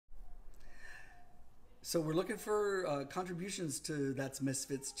So we're looking for contributions to That's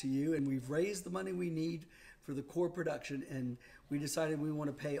Misfits to you, and we've raised the money we need for the core production, and we decided we want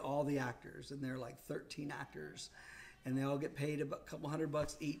to pay all the actors, and there are like 13 actors, and they all get paid a couple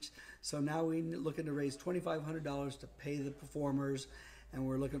 $100 each. So now we're looking to raise $2,500 to pay the performers, and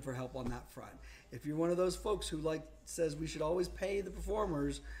we're looking for help on that front. If you're one of those folks who says we should always pay the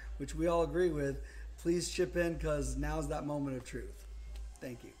performers, which we all agree with, please chip in, because now's that moment of truth.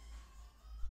 Thank you.